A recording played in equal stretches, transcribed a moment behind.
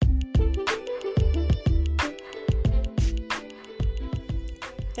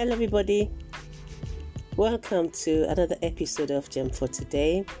Hello everybody, welcome to another episode of Gem for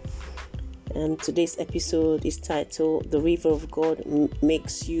Today. And today's episode is titled The River of God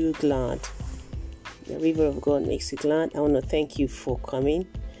Makes You Glad. The River of God Makes You Glad. I want to thank you for coming,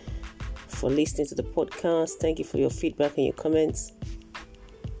 for listening to the podcast. Thank you for your feedback and your comments.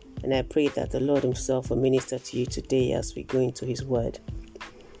 And I pray that the Lord Himself will minister to you today as we go into His Word.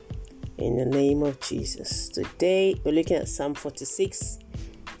 In the name of Jesus. Today we're looking at Psalm 46,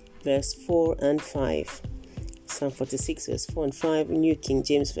 verse 4 and 5. Psalm 46, verse 4 and 5, New King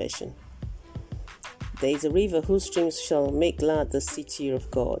James Version. There is a river whose streams shall make glad the city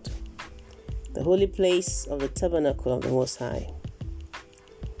of God, the holy place of the tabernacle of the Most High.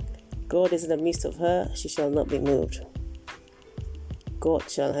 God is in the midst of her, she shall not be moved. God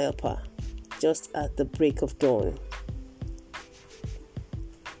shall help her, just at the break of dawn.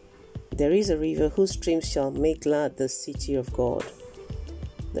 There is a river whose streams shall make glad the city of God,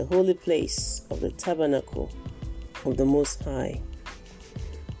 the holy place of the tabernacle of the Most High.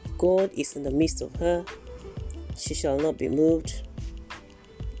 God is in the midst of her, she shall not be moved.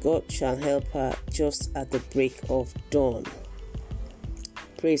 God shall help her just at the break of dawn.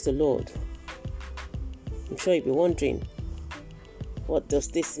 Praise the Lord. I'm sure you'll be wondering, what does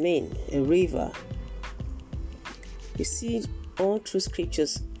this mean? A river. You see, all through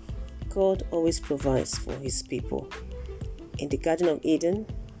scriptures, God always provides for His people. In the Garden of Eden,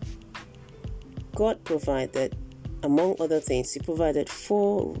 God provided, among other things, He provided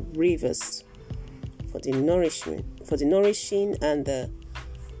 4 rivers for the nourishing and the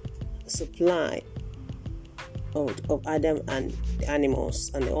supply of Adam and the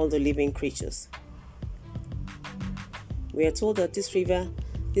animals and all the living creatures. We are told that these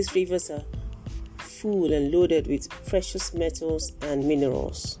rivers are full and loaded with precious metals and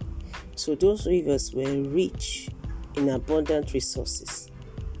minerals. So those rivers were rich in abundant resources.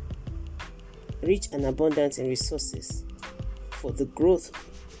 Rich and abundant in resources for the growth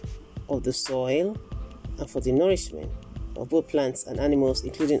of the soil and for the nourishment of both plants and animals,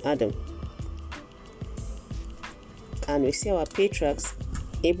 including Adam. And we see our patriarchs,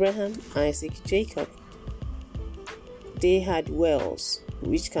 Abraham, Isaac, Jacob. They had wells,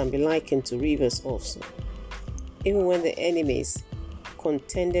 which can be likened to rivers also. Even when the enemies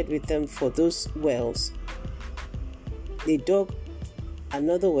contended with them for those wells, they dug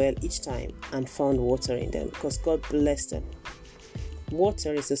another well each time and found water in them because God blessed them.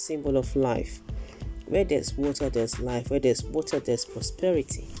 Water is a symbol of life. Where there's water, there's life. Where there's water, there's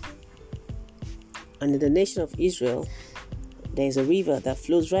prosperity. And in the nation of Israel, there is a river that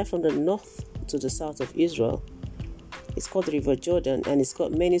flows right from the north to the south of Israel. It's called the River Jordan, and it's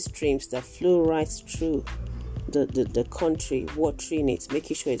got many streams that flow right through the country, watering it,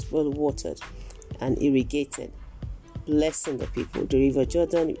 making sure it's well watered and irrigated, blessing the people. The River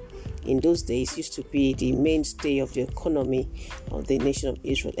Jordan in those days used to be the mainstay of the economy of the nation of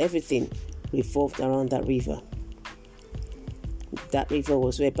Israel. Everything revolved around that river. That river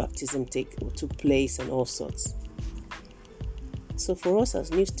was where baptism took place and all sorts. So for us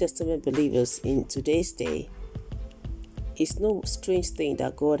as New Testament believers in today's day, it's no strange thing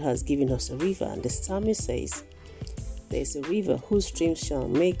that God has given us a river. And the psalmist says, there is a river whose streams shall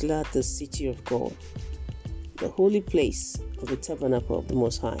make glad the city of God, the holy place of the tabernacle of the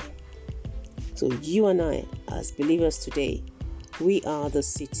Most High. So you and I, as believers today, we are the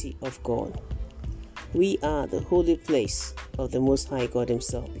city of God. We are the holy place of the Most High God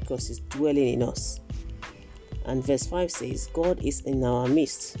Himself, because He's dwelling in us. And verse 5 says, God is in our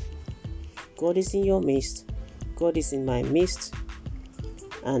midst. God is in your midst. God is in my midst.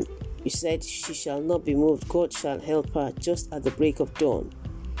 And He said, she shall not be moved. God shall help her just at the break of dawn.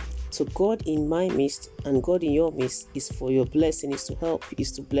 So God in my midst and God in your midst is for your blessing, is to help,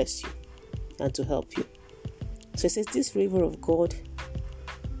 is to bless you and to help you. So it says, this river of God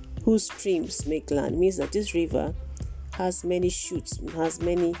whose streams make glad, means that this river has many shoots,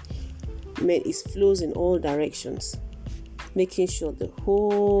 it flows in all directions, making sure the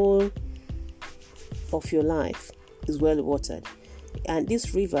whole of your life is well watered. And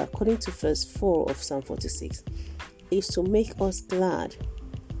this river, according to verse 4 of Psalm 46, is to make us glad.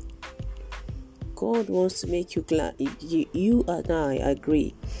 God wants to make you glad. You and I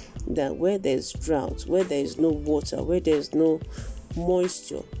agree that where there's drought, where there is no water, where there's no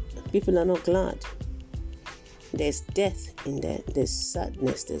moisture, people are not glad. There's death in there, there's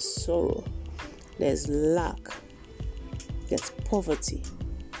sadness, there's sorrow, there's lack, there's poverty.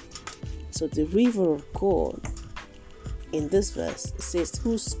 So the river of God in this verse says,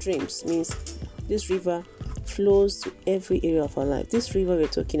 whose streams, means this river flows to every area of our life. This river we're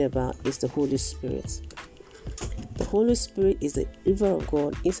talking about is the Holy Spirit. The Holy Spirit is the river of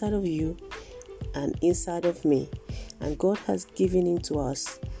God inside of you and inside of me. And God has given him to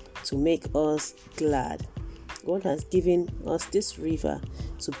us to make us glad. God has given us this river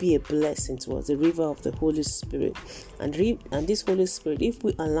to be a blessing to us, the river of the Holy Spirit. And this Holy Spirit, if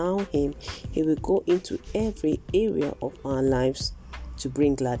we allow him, he will go into every area of our lives to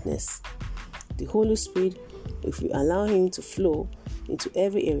bring gladness. The Holy Spirit, if we allow him to flow into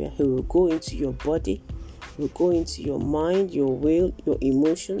every area, he will go into your body, he will go into your mind, your will, your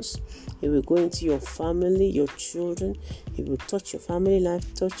emotions. He will go into your family, your children. He will touch your family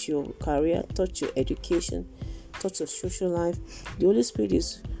life, touch your career, touch your education, touch your social life. The Holy Spirit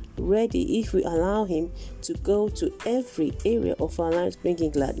is ready, if we allow him, to go to every area of our lives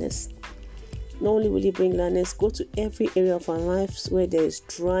bringing gladness. Not only will he bring gladness, go to every area of our lives where there is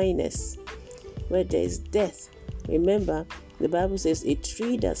dryness, where there is death. Remember, the Bible says a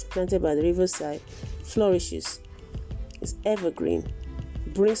tree that's planted by the riverside flourishes, is evergreen,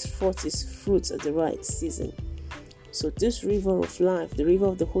 brings forth its fruits at the right season. So this river of life, the river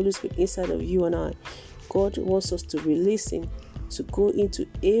of the Holy Spirit inside of you and I, God wants us to release him to go into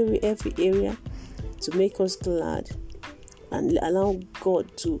every area to make us glad, and allow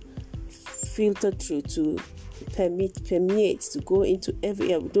God to filter through, to permeate, to go into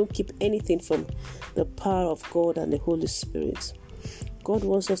every area. We don't keep anything from the power of God and the Holy Spirit. God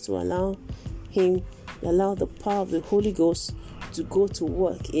wants us to allow the power of the Holy Ghost to go to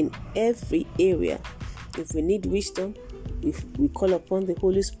work in every area. If we need wisdom, if we call upon the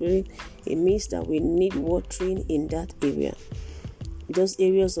Holy Spirit, it means that we need watering in that area. Those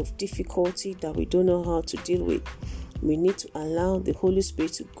areas of difficulty that we don't know how to deal with, we need to allow the Holy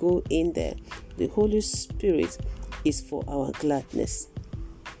Spirit to go in there. The Holy Spirit is for our gladness.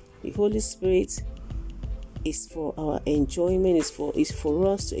 The Holy Spirit is for our enjoyment, is for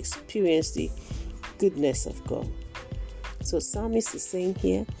us to experience the goodness of God. So Psalmist is saying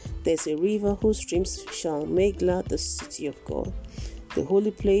here, there's a river whose streams shall make glad the city of God, the holy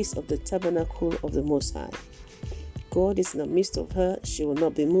place of the tabernacle of the Most High. God is in the midst of her, she will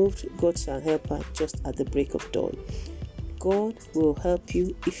not be moved. God shall help her just at the break of dawn. God will help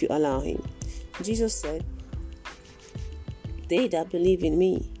you if you allow him. Jesus said, they that believe in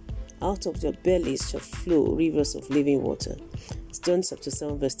me, out of their bellies shall flow rivers of living water. It's John chapter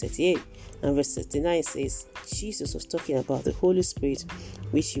 7 verse 38, and verse 39 says Jesus was talking about the Holy Spirit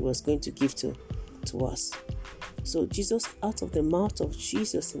which he was going to give to us. So Jesus, out of the mouth of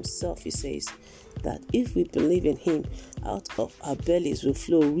Jesus himself, he says that if we believe in him, out of our bellies will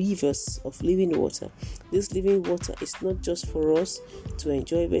flow rivers of living water. This living water is not just for us to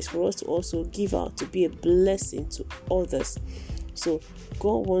enjoy, but it's for us to also give out, to be a blessing to others. So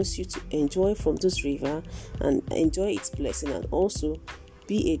God wants you to enjoy from this river and enjoy its blessing, and also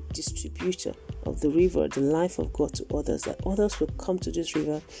be a distributor of the river, the life of God, to others, that others will come to this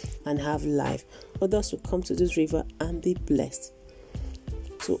river and have life. Others will come to this river and be blessed.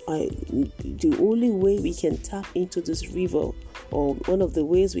 So the only way we can tap into this river, or one of the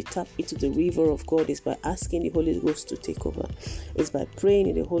ways we tap into the river of God, is by asking the Holy Ghost to take over. It's by praying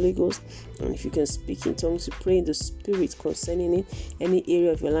in the Holy Ghost. And if you can speak in tongues, you pray in the Spirit concerning it, any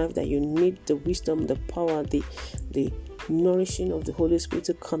area of your life that you need the wisdom, the power, the nourishing of the Holy Spirit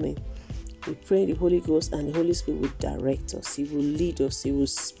to come in. We pray in the Holy Ghost, and the Holy Spirit will direct us. He will lead us. He will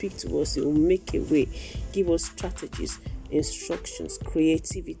speak to us. He will make a way, give us strategies, instructions,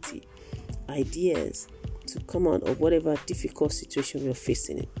 creativity, ideas to come out of whatever difficult situation we're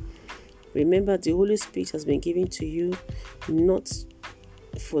facing in. Remember, the Holy Spirit has been given to you not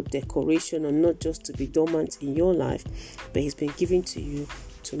for decoration, or not just to be dormant in your life, but he's been given to you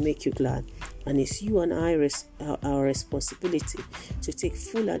to make you glad. And it's you and I our responsibility to take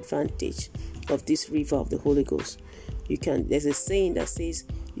full advantage of this river of the Holy Ghost. There's a saying that says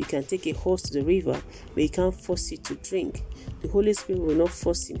you can take a horse to the river, but you can't force it to drink. The Holy Spirit will not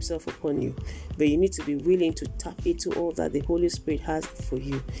force himself upon you, but you need to be willing to tap into all that the Holy Spirit has for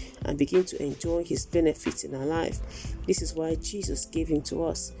you and begin to enjoy his benefits in our life. This is why Jesus gave him to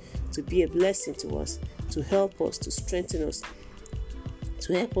us, to be a blessing to us, to help us, to strengthen us,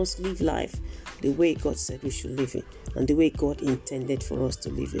 to help us live life the way God said we should live it, and the way God intended for us to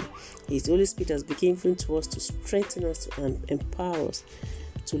live it. His Holy Spirit has been given to us to strengthen us and empower us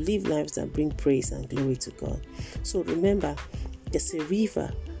to live lives that bring praise and glory to God. So remember, there's a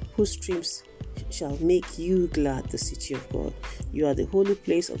river whose streams shall make you glad, the city of God. You are the holy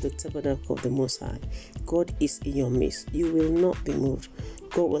place of the tabernacle of the Most High. God is in your midst. You will not be moved.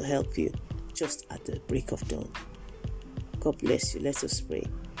 God will help you just at the break of dawn. God bless you. Let us pray.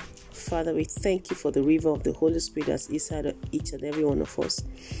 Father, we thank you for the river of the Holy Spirit that's inside of each and every one of us.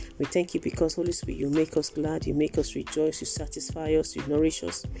 We thank you because, Holy Spirit, you make us glad, you make us rejoice, you satisfy us, you nourish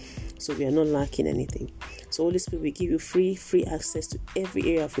us, so we are not lacking anything. So, Holy Spirit, we give you free access to every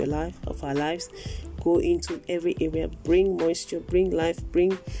area of your life, of our lives. Go into every area, bring moisture, bring life,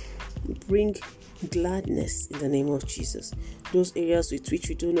 bring gladness in the name of Jesus. Those areas with which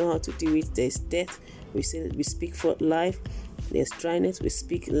we don't know how to deal with, there's death, we say that we speak for life. There's dryness, we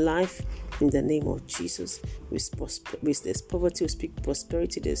speak life in the name of Jesus. There's poverty, we speak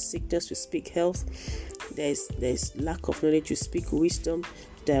prosperity. There's sickness, we speak health. There's lack of knowledge, we speak wisdom,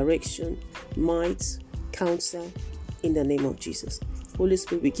 direction, might, counsel in the name of Jesus. Holy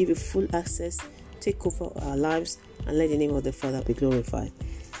Spirit, we give you full access. Take over our lives and let the name of the Father be glorified.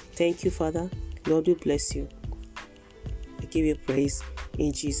 Thank you, Father. Lord, we bless you. I give you praise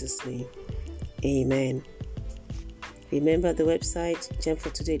in Jesus' name. Amen. Remember the website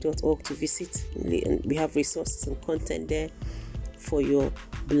gemfortoday.org to visit. We have resources and content there for your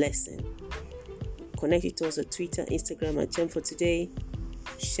blessing. Connect with us on Twitter, Instagram at gemfortoday.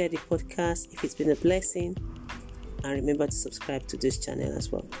 Share the podcast if it's been a blessing. And remember to subscribe to this channel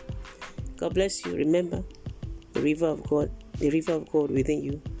as well. God bless you. Remember, the river of God within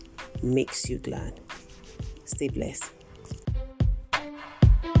you makes you glad. Stay blessed.